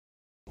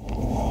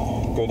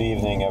Good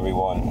evening,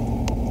 everyone.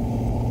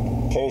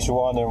 In case you're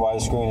wondering why the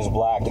screen is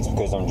black, it's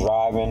because I'm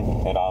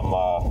driving and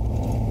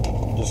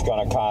I'm just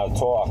going to kind of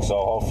talk,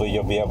 so hopefully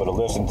you'll be able to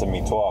listen to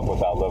me talk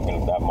without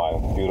looking at my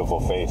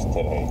beautiful face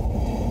today.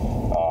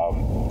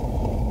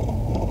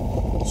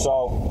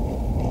 So,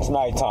 it's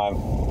nighttime,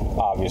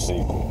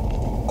 obviously.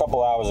 A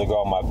couple hours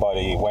ago, my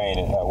buddy Wayne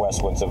at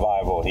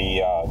WestWindSurvival,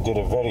 he did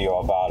a video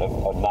about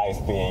a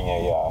knife being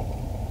a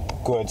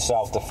good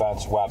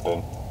self-defense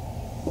weapon.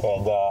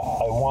 And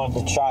I wanted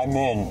to chime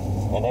in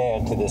and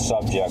add to this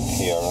subject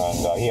here.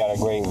 And he had a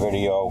great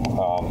video.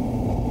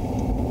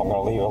 I'm going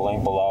to leave a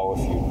link below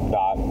if you're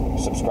not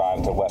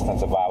subscribed to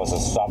WestWindSurvival. So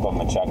sub him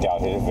and check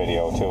out his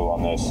video too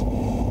on this.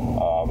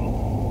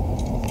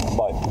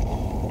 But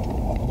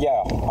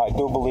yeah, I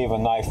do believe a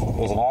knife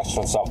is an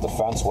excellent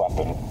self-defense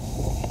weapon.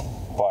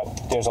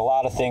 But there's a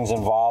lot of things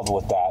involved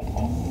with that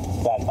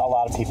a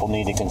lot of people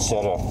need to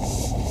consider.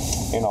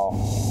 You know,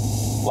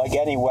 like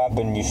any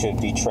weapon, you should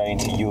be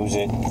trained to use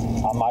it.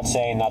 I'm not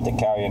saying not to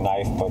carry a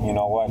knife, but you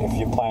know what? If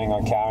you're planning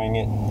on carrying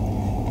it,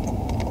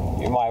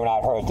 you might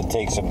not hurt to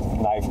take some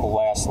knife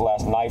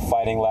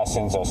fighting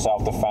lessons or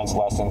self-defense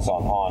lessons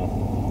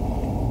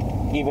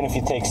on. Even if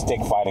you take stick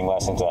fighting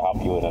lessons, to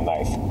help you with a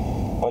knife.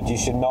 But you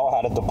should know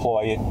how to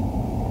deploy it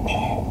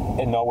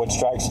and know what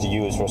strikes to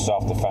use for a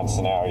self-defense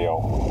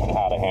scenario and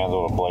how to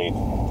handle the blade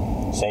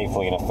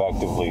safely and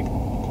effectively.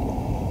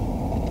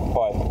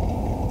 But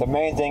the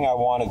main thing I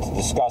wanted to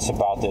discuss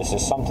about this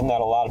is something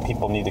that a lot of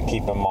people need to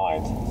keep in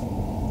mind.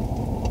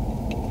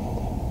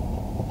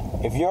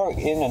 If you're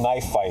in a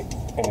knife fight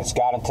and it's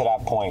gotten to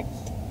that point,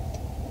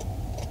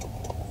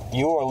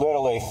 you are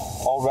literally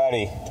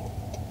already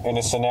in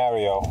a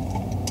scenario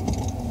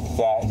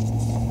that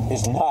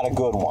is not a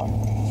good one.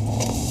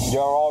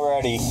 You're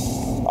already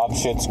up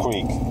shit's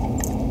creek.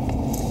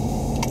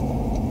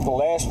 The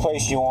last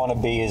place you want to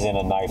be is in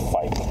a knife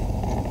fight.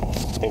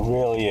 It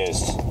really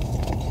is.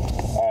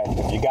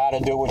 If you gotta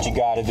do what you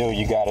gotta do,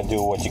 you gotta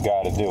do what you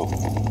gotta do.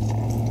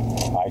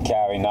 I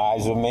carry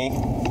knives with me.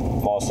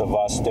 Most of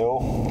us do.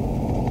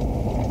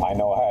 I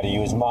know how to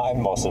use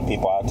mine. Most of the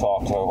people I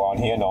talk to on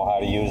here know how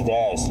to use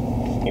theirs.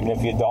 Even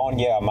if you don't,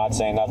 yeah, I'm not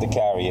saying not to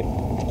carry it.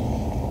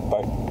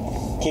 But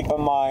keep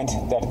in mind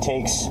that it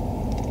takes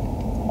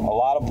a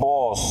lot of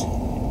balls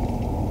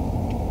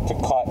to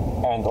cut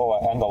and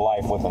end a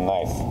life with a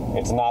knife.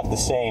 It's not the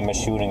same as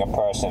shooting a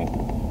person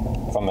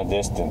from a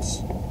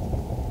distance.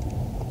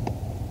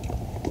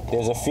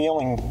 There's a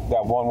feeling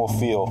that one will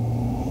feel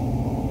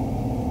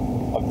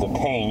of the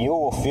pain. You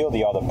will feel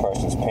the other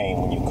person's pain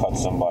when you cut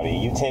somebody.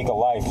 You take a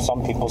life,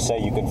 some people say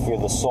you can feel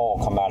the soul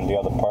come out of the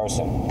other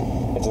person.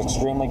 It's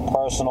extremely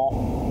personal,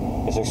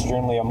 it's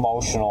extremely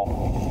emotional,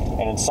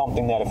 and it's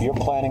something that if you're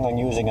planning on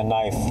using a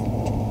knife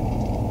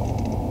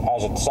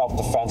as a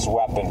self-defense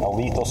weapon, a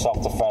lethal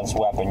self-defense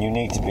weapon, you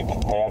need to be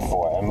prepared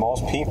for it. And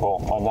most people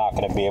are not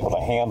going to be able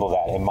to handle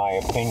that, in my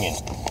opinion.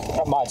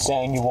 I'm not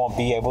saying you won't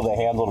be able to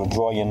handle to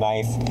draw your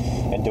knife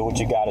and do what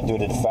you got to do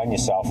to defend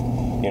yourself.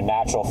 Your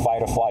natural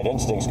fight or flight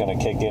instinct is going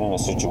to kick in a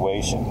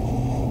situation.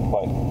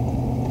 But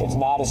it's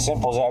not as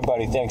simple as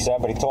everybody thinks.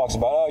 Everybody talks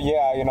about, oh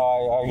yeah, you know,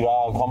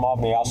 I'll come up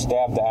me, I'll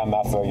stab the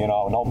MFer, you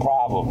know, no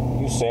problem.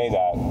 You say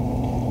that.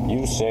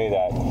 You say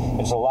that.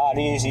 It's a lot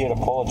easier to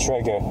pull a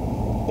trigger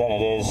than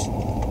it is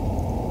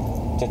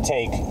to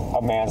take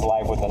a man's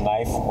life with a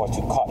knife or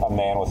to cut a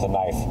man with a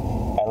knife.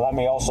 And let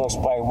me also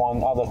explain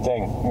one other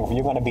thing. If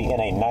you're going to be in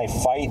a knife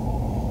fight,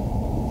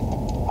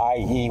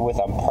 i.e. with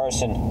a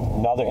person,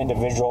 another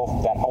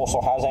individual that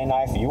also has a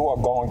knife, you are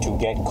going to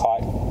get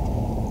cut.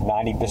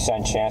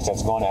 90% chance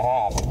that's going to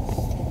happen.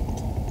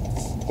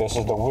 This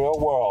is the real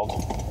world.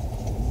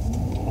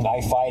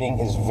 Knife fighting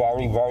is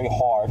very, very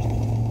hard.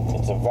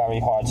 It's a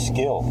very hard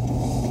skill.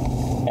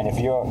 And if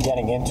you're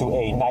getting into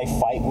a knife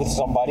fight with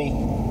somebody,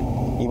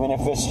 even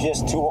if it's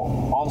just two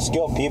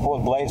unskilled people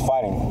with blades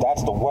fighting,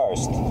 that's the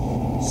worst.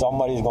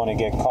 Somebody's going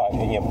to get cut,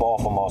 and you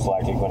both are most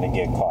likely going to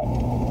get cut.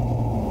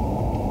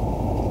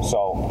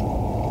 So,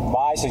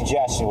 my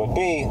suggestion would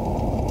be,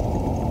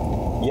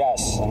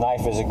 yes, a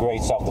knife is a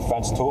great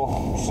self-defense tool.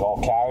 You should all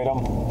carry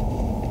them.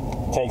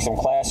 Take some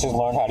classes,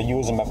 learn how to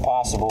use them if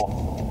possible.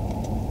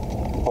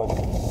 But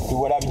do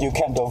whatever you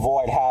can to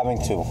avoid having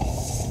to.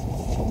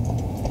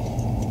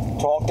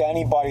 Talk to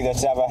anybody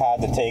that's ever had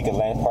to take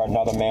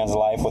another man's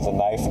life with a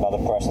knife, another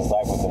person's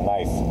life with a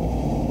knife.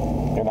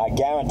 And I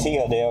guarantee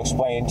you they'll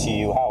explain to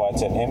you how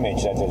it's an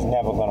image that is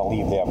never going to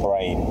leave their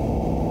brain.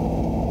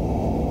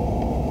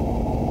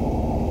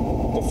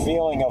 The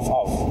feeling of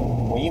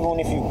well, even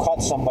if you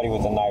cut somebody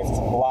with a knife,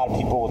 a lot of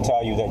people will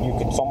tell you that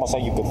it's almost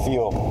like you could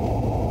feel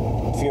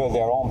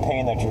their own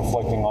pain that you're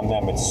inflicting on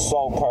them. It's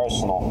so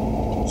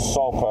personal,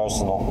 so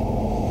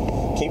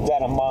personal. Keep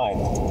that in mind.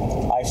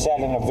 I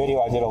said in a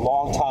video I did a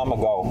long time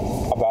ago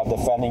about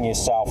defending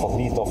yourself with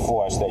lethal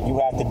force that you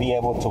have to be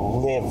able to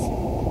live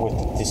with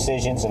the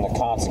decisions and the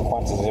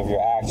consequences of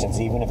your actions,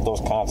 even if those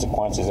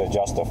consequences are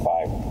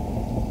justified.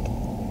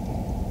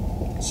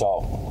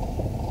 So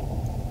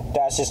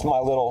that's just my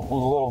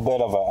little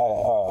bit of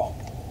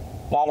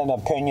not an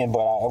opinion,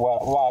 but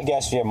I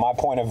guess, yeah, my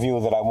point of view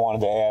that I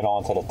wanted to add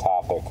on to the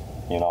topic.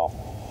 You know,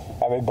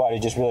 everybody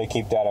just really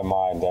keep that in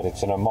mind, that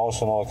it's an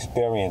emotional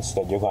experience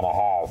that you're going to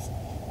have,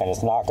 and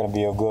it's not going to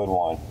be a good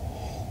one.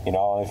 You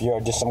know, if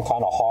you're just some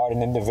kind of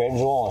hardened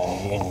individual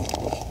and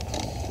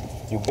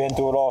you've been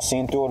through it all,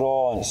 seen through it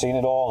all, and seen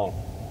it all, and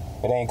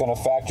it ain't going to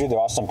affect you, there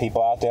are some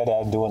people out there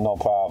that do it no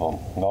problem.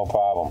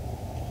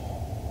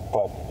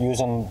 But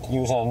using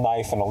a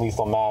knife in a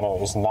lethal manner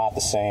is not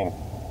the same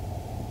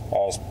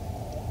as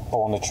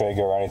pulling the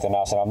trigger or anything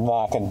else. And I'm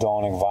not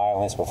condoning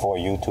violence. Before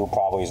YouTube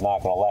probably is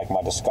not going to like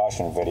my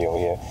discussion video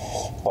here,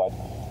 but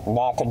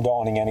not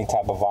condoning any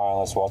type of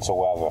violence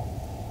whatsoever.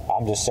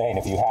 I'm just saying,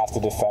 if you have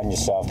to defend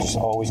yourself, just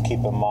always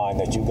keep in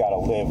mind that you got to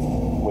live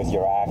with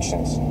your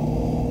actions.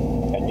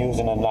 And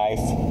using a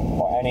knife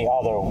or any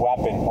other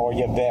weapon or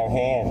your bare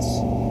hands,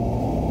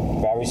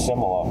 very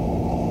similar,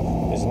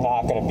 is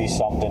not going to be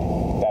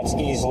something that's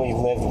easily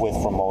lived with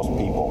for most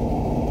people.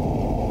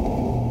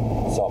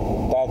 So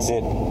that's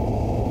it.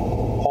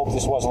 Hope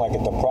this wasn't like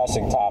a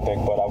depressing topic,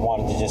 but I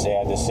wanted to just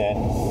add this in.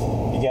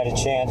 You get a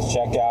chance,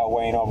 check out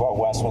Wayne over at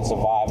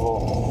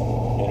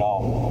WestWindSurvival. You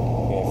know,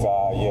 if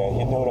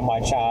you're new to my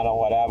channel,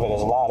 whatever,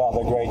 there's a lot of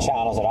other great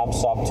channels that I'm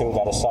sub to,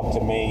 that are sub to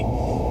me,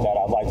 that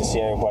I'd like to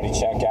see everybody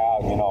check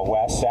out. You know,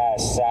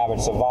 Savage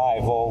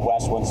Survival,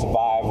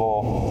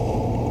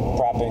 WestWindSurvival,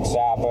 Prepping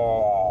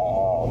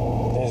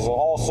Sapper. There's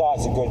all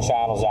sorts of good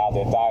channels out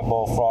there. Die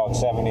Bullfrog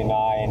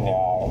 79.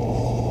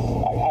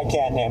 I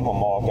can't name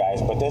them all,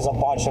 guys, but there's a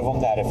bunch of them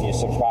that if you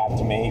subscribe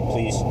to me,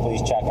 please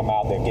check them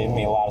out. They're giving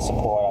me a lot of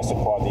support. I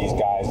support these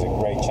guys. They're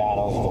great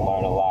channels. You can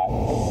learn a lot.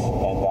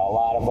 And a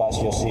lot of us,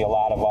 you'll see a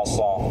lot of us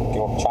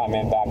chime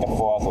in back and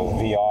forth with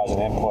VRs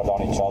and input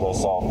on each other.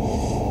 So,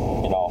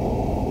 you know,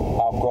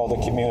 help grow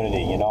the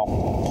community, you know.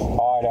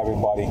 All right,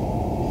 everybody.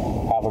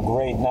 Have a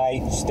great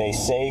night. Stay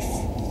safe.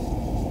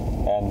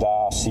 And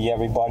see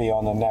everybody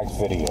on the next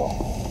video.